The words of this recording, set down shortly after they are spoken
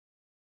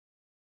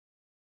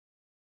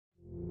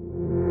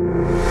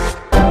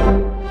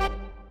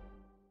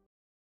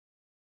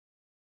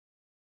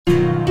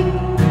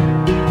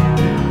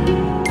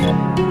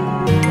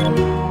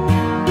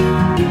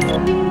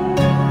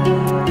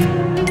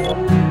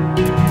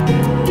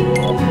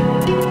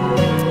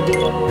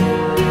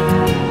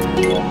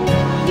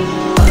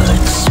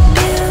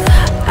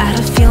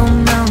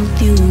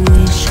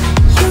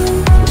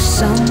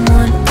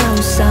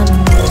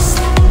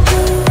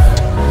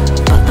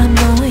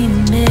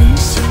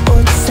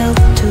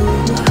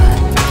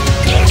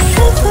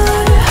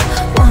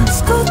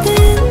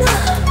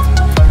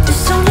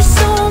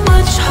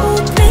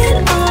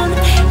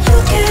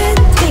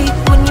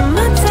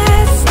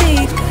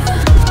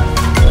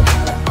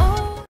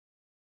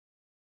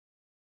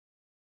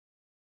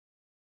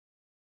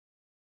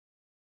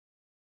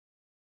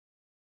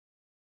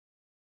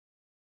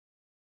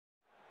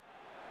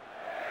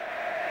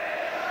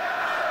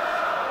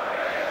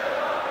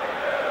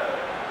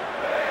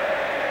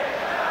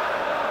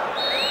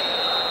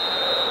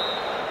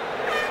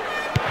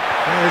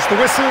There's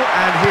the whistle,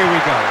 and here we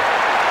go.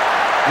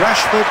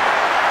 Rashford.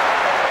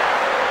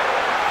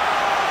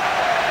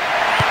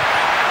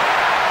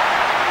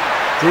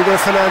 Bruno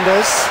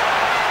Fernandes.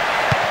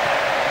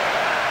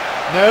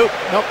 No,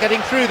 not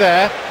getting through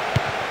there.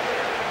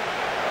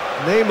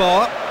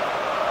 Neymar.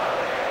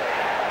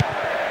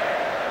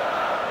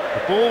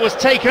 The ball was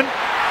taken.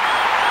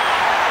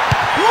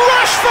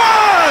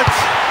 Rashford!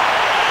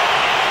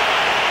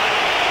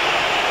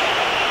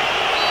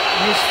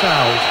 He's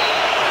fouled.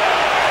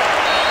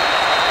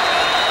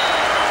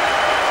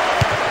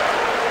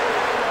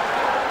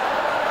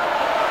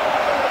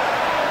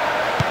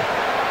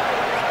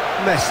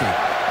 Messi.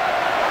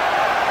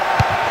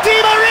 Di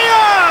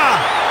Maria!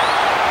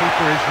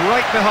 Keeper is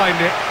right behind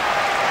it.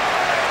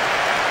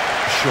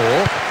 Shaw.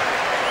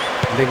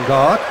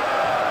 Lingard.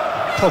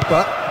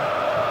 Pogba.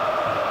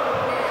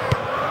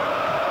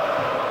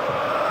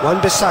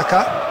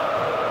 Wan-Bissaka.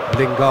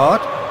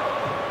 Lingard.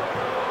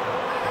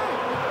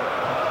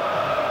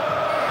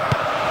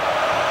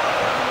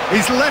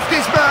 He's left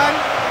his man.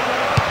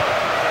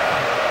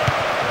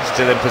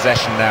 Still in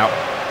possession now.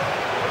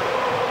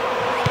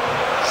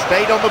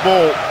 Stayed on the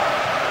ball.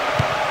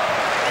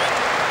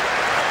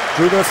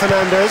 Bruno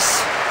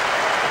Fernandes.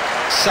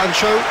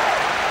 Sancho.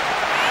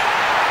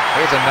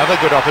 Here's another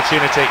good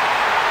opportunity.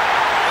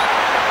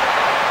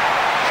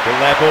 Still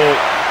their ball.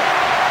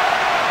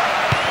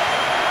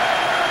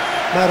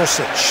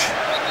 Marosic.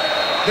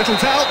 Little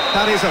doubt,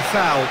 that is a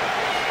foul.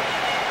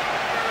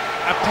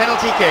 A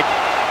penalty kick.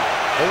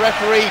 The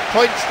referee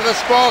points to the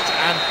spot,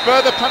 and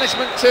further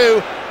punishment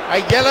too. A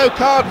yellow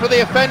card for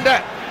the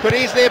offender. Could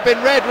easily have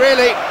been red,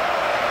 really.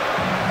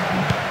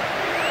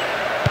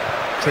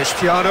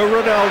 Cristiano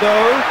Ronaldo.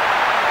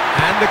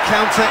 And the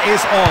counter is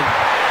on.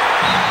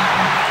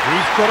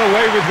 He's got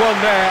away with one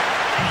there.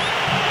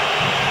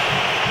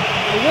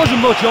 There wasn't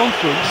much on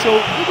for him, so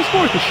it was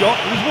worth a shot.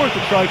 It was worth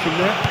a try from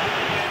there.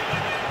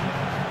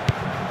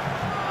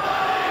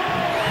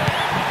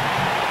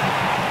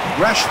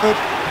 Rashford.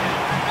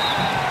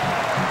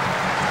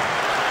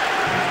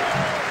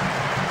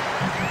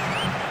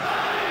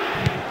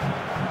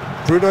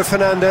 Bruno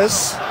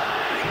Fernandes.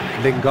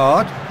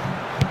 Lingard.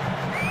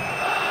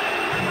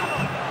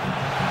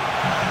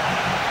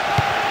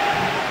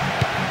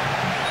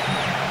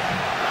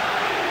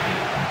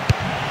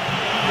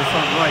 If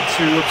I'm right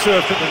to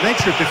observe that the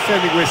nature of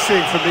defending we're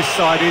seeing from this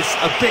side is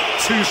a bit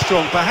too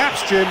strong,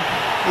 perhaps, Jim,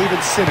 even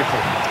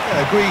cynical.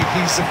 Yeah, agreed.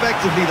 He's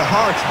effectively the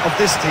heart of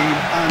this team,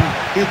 and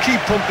he'll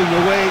keep pumping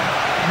away,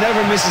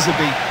 never misses a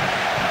beat.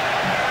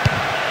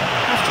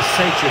 I have to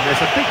say, Jim,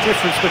 there's a big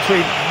difference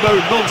between no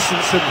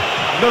nonsense and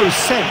no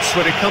sense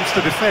when it comes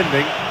to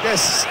defending.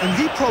 Yes, and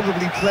he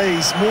probably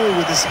plays more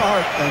with his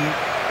heart than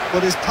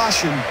with his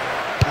passion.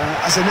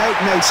 As an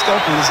out-and-out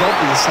stopper is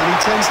obvious, and he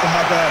tends to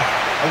have a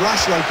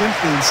rash-like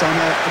influence on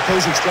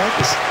opposing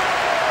strikers.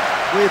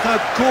 With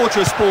a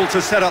gorgeous ball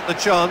to set up the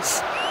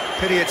chance.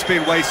 Pity it's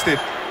been wasted.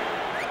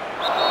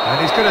 And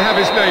he's going to have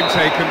his name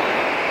taken.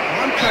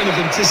 I'm kind of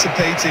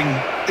anticipating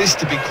this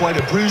to be quite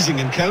a bruising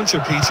encounter,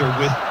 Peter,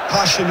 with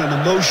passion and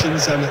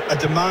emotions and a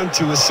demand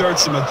to assert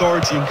some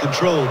authority and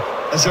control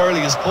as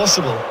early as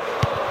possible.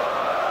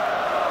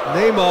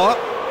 Neymar.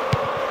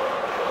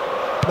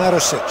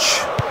 Marosic.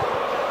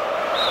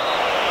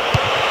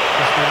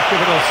 Just been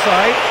given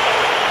offside.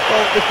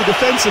 Well, if the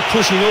defensive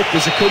pushing up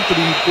is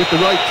accompanied with the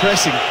right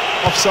pressing,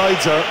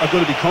 offsides are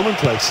going to be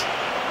commonplace.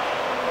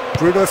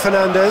 Bruno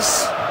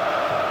Fernandes.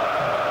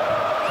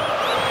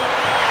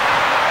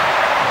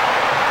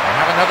 They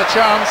have another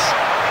chance.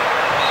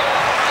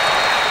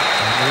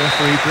 And the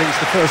referee brings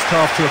the first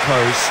half to a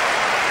close.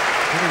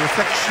 Any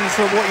reflections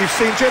on what you've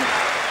seen, Jim?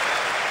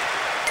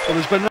 Well,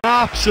 there's been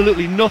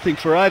absolutely nothing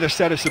for either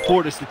set of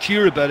supporters to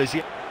cheer about as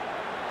yet.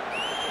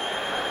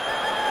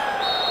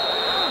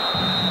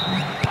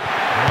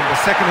 And the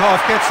second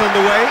half gets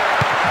underway.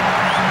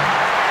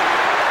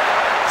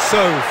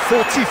 So,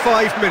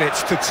 45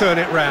 minutes to turn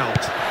it round.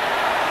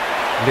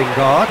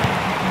 Lingard.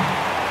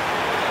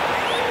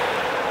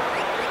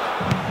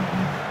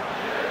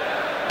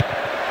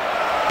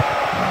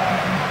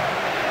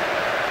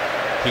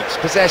 Keeps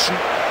possession.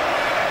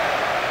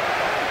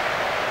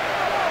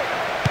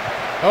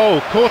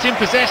 Oh, caught in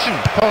possession.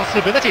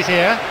 Possibilities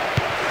here.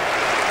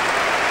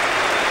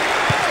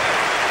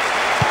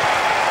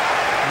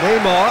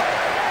 Neymar.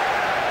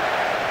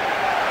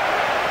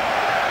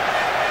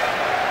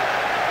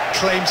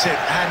 Claims it,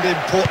 and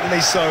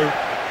importantly so.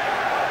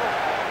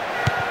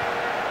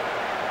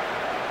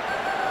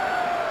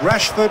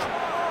 Rashford.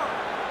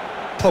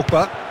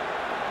 Pogba.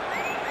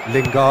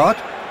 Lingard.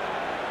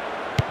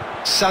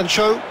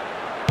 Sancho.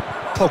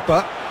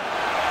 Pogba.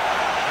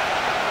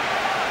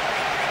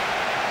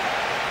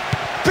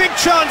 Big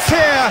chance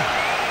here!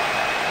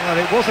 Well,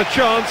 it was a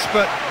chance,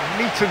 but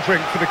meat and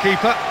drink for the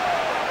keeper.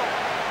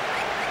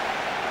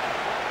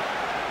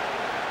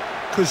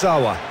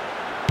 Kurzawa.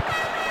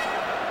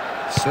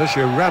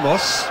 Sergio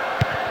Ramos.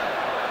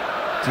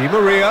 Di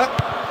Maria.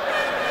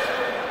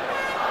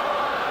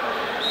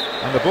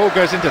 And the ball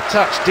goes into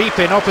touch deep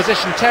in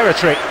opposition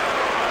territory.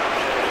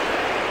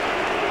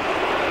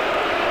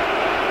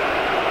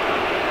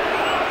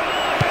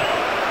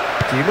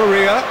 Di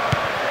Maria.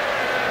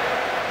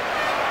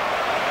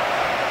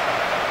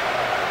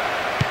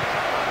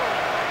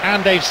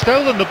 And they've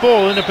stolen the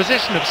ball in a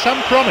position of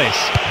some promise.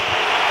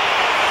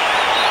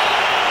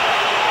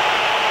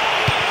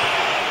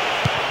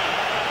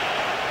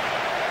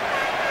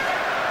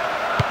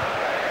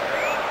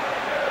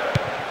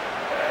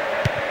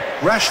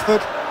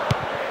 Rashford.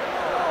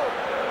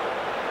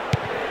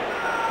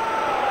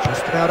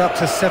 Just about up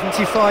to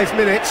 75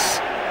 minutes.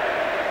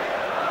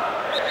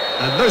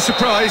 And no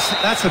surprise,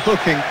 that's a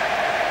booking.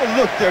 Well,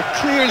 look, they're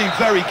clearly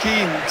very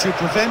keen to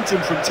prevent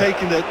him from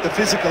taking the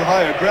physical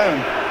higher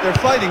ground. They're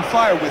fighting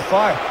fire with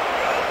fire.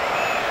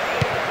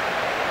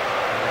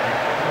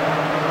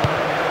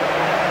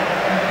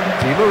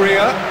 Di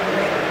Maria.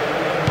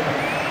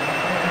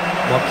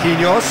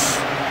 Marquinhos.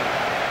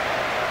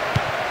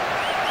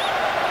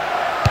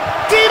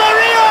 Di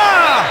Maria!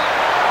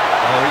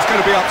 Oh, he's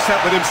going to be upset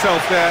with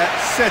himself there.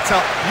 Set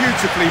up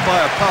beautifully by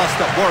a pass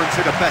that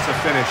warranted a better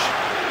finish.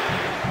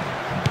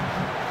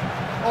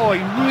 Oh,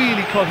 he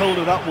really caught hold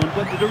of that one,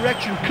 but the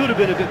direction could have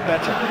been a bit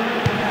better.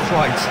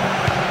 Quite.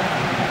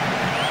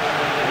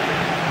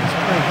 He's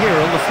playing here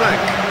on the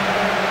flank.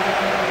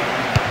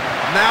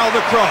 Now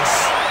the cross.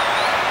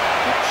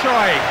 Good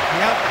try. The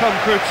outcome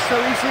could so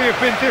easily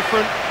have been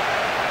different.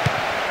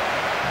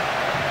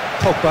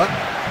 Pogba.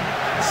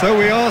 So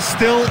we are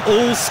still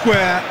all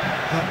square,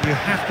 but you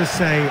have to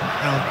say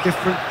how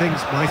different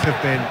things might have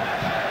been.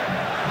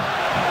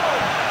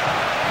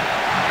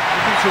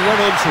 Looking to run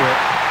onto it.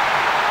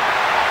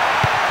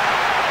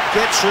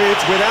 Gets rid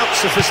without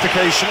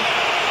sophistication.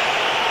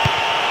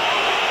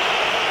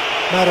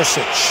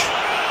 Marasic.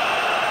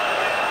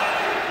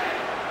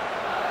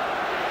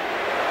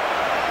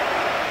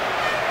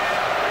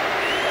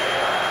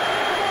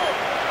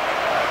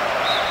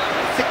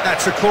 I think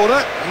that's a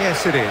corner.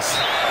 Yes, it is.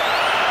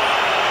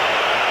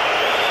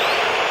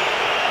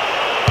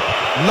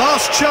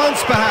 Last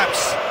chance,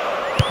 perhaps.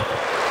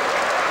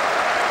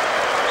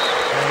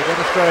 And they're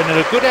going to throw in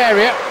a good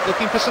area,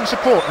 looking for some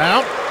support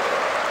now.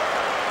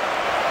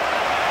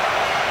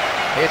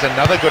 Here's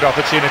another good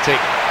opportunity.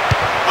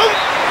 Oh!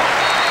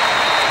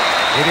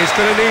 It is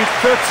going to need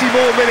 30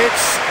 more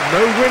minutes.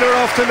 No winner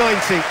after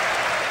 90.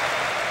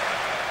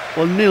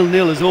 Well,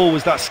 0-0 is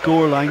always that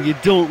scoreline you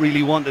don't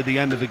really want at the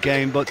end of a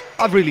game, but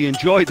I've really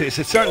enjoyed this.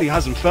 It certainly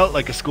hasn't felt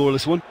like a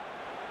scoreless one.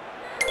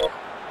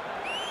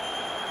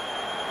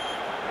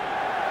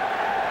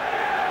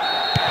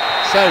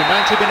 So,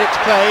 90 minutes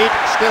played,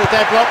 still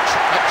deadlocked,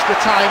 extra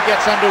time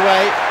gets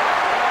underway.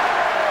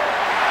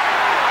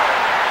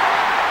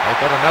 They've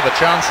got another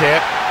chance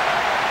here,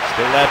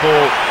 still their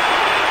ball.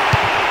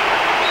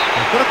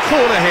 They've got a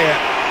corner here.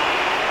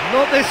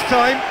 Not this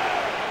time.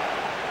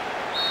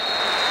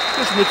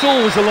 Listen, it's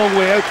always a long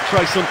way out to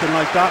try something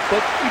like that,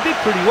 but he did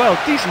pretty well.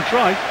 Decent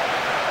try.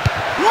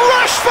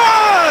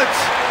 Rashford!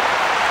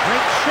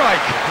 Great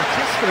strike, but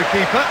just for the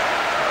keeper.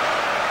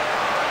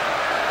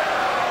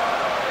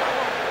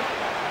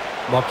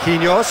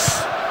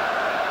 Marquinhos.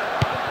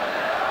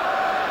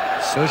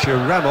 Sergio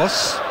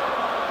Ramos.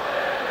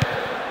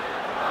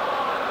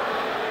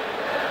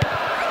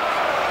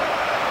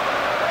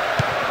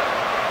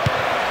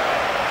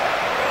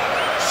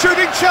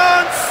 Shooting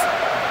chance!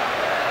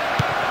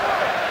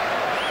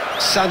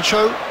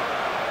 Sancho.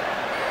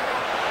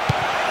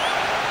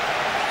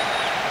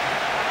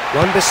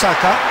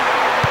 Wan-Bissaka.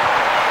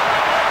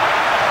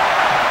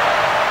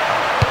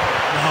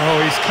 Oh,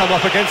 he's come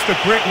up against the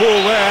brick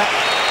wall there.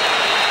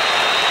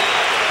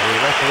 The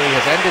referee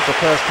has ended the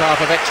first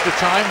half of extra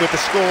time with the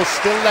scores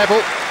still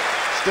level.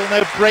 Still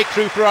no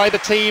breakthrough for either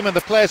team, and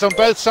the players on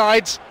both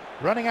sides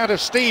running out of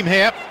steam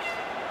here.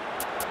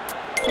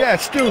 Yeah,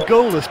 it's still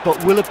goalless,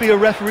 but will it be a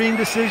refereeing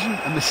decision,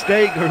 a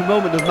mistake, or a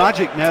moment of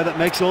magic now that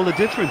makes all the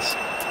difference?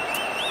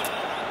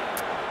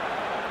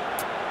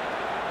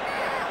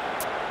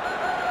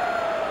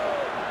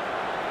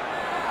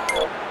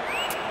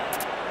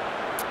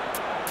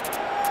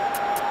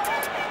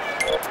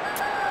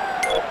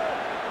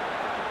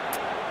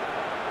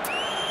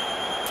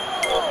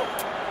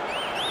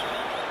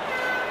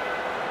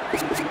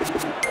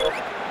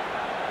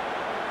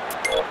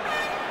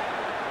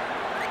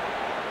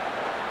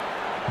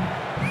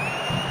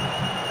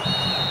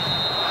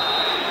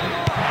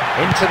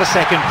 Into the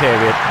second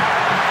period.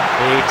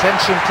 The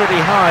tension pretty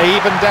high,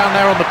 even down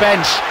there on the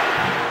bench.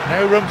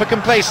 No room for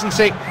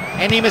complacency.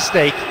 Any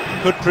mistake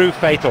could prove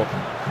fatal.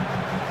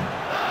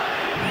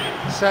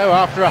 So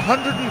after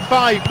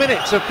 105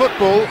 minutes of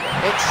football,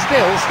 it's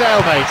still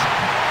stalemate.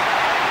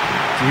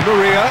 Di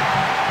Maria.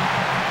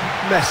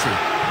 Messi.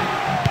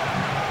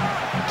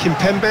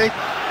 Kimpembe.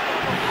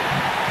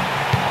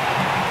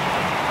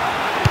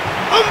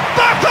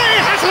 Mbappe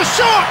has a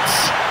shot!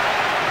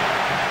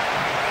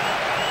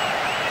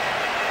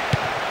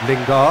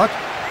 Lingard.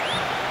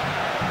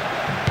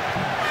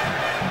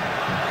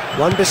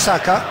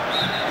 Wan-Bissaka.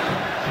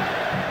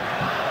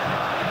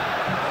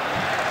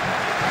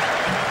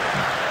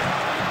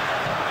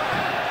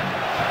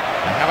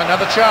 They have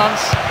another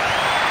chance.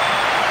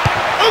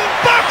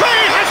 Mbappe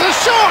has a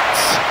shot!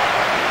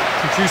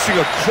 Producing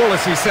a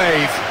quality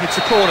save. It's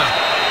a corner.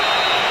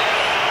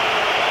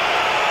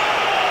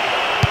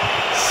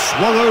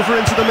 Swung over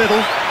into the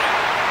middle.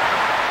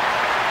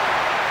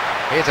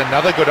 Here's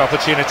another good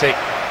opportunity.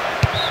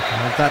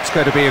 And that's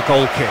going to be a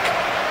goal kick.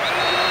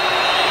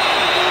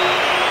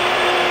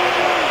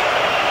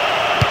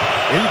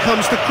 In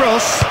comes the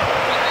cross.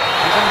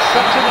 He's on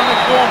such a run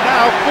of form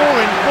now,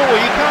 4 in 4,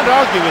 you can't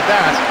argue with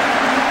that.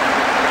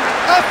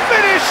 A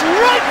finish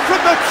right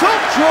from the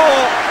top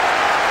draw.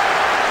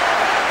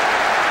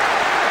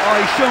 Oh,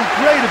 he's shown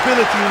great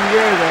ability in the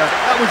air there.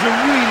 That was a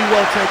really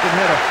well taken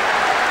header.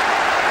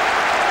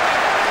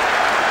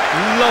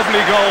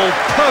 Lovely goal,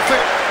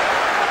 perfect.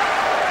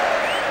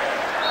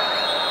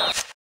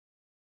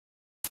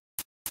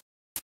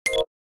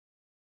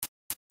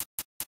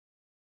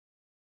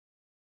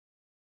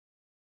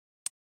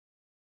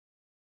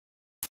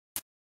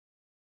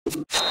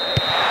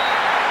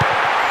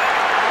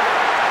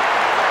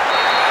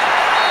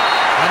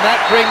 And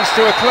that brings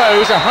to a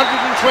close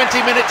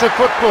 120 minutes of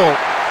football.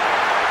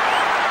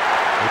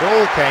 It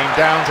all came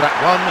down to that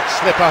one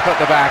slip up at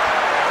the back.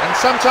 And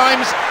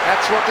sometimes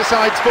that's what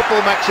decides football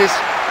matches.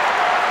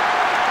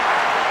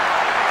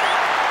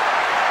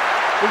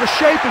 Well, the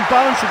shape and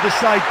balance of the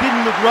side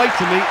didn't look right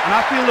to me, and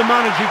I feel the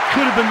manager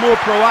could have been more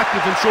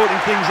proactive in sorting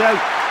things out.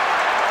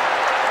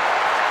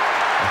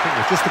 I think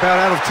we're just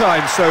about out of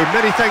time, so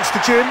many thanks to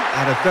Jim,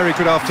 and a very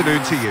good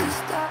afternoon to you.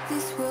 Stop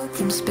this world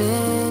from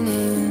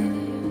spinning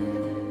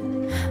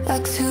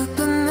like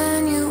Superman.